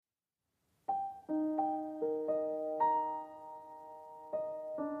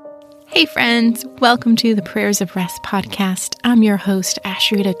Hey friends, welcome to the Prayers of Rest podcast. I'm your host,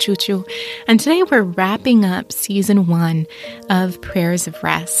 Ashrita Chuchu, and today we're wrapping up season 1 of Prayers of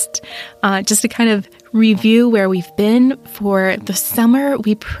Rest. Just to kind of review where we've been for the summer,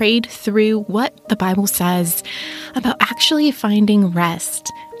 we prayed through what the Bible says about actually finding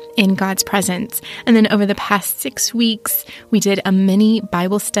rest in God's presence. And then over the past 6 weeks, we did a mini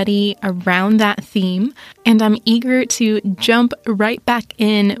Bible study around that theme. And I'm eager to jump right back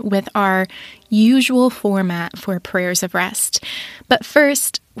in with our usual format for Prayers of Rest. But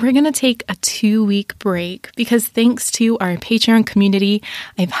first, we're going to take a 2-week break because thanks to our Patreon community,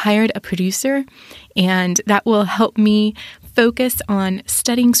 I've hired a producer, and that will help me focus on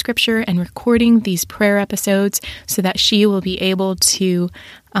studying scripture and recording these prayer episodes so that she will be able to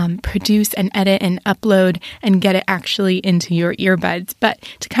produce and edit and upload and get it actually into your earbuds. But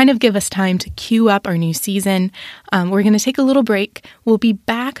to kind of give us time to queue up our new season, we're going to take a little break. We'll be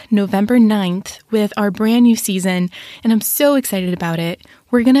back November 9th with our brand new season, and I'm so excited about it.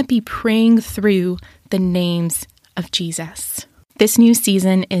 We're going to be praying through the names of Jesus. This new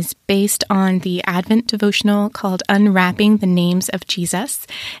season is based on the Advent devotional called Unwrapping the Names of Jesus.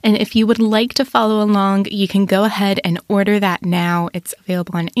 And if you would like to follow along, you can go ahead and order that now. It's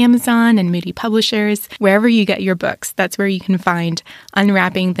available on Amazon and Moody Publishers, wherever you get your books. That's where you can find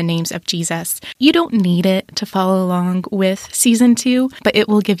Unwrapping the Names of Jesus. You don't need it to follow along with season 2, but it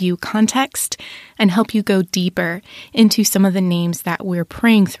will give you context and help you go deeper into some of the names that we're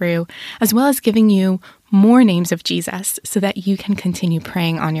praying through, as well as giving you more names of Jesus so that you can continue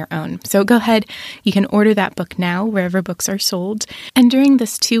praying on your own. So go ahead, you can order that book now wherever books are sold. And during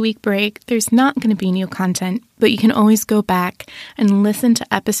this 2-week break, there's not going to be new content, but you can always go back and listen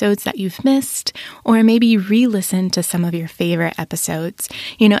to episodes that you've missed, or maybe re-listen to some of your favorite episodes.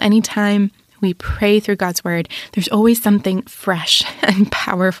 You know, anytime we pray through God's Word, there's always something fresh and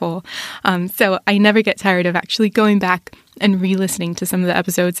powerful. So I never get tired of actually going back and re-listening to some of the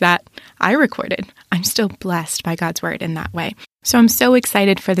episodes that I recorded. I'm still blessed by God's Word in that way. So I'm so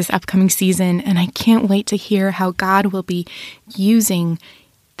excited for this upcoming season, and I can't wait to hear how God will be using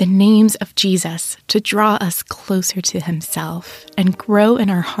the names of Jesus to draw us closer to Himself and grow in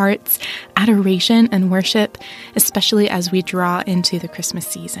our hearts adoration and worship, especially as we draw into the Christmas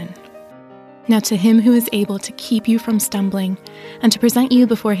season. Now to Him who is able to keep you from stumbling and to present you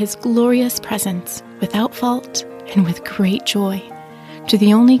before His glorious presence without fault and with great joy, to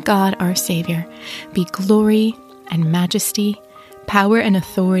the only God our Savior, be glory and majesty, power and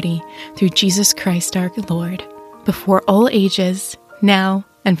authority through Jesus Christ our Lord, before all ages, now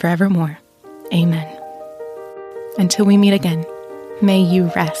and forevermore. Amen. Until we meet again, may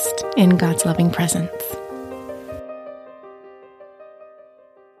you rest in God's loving presence.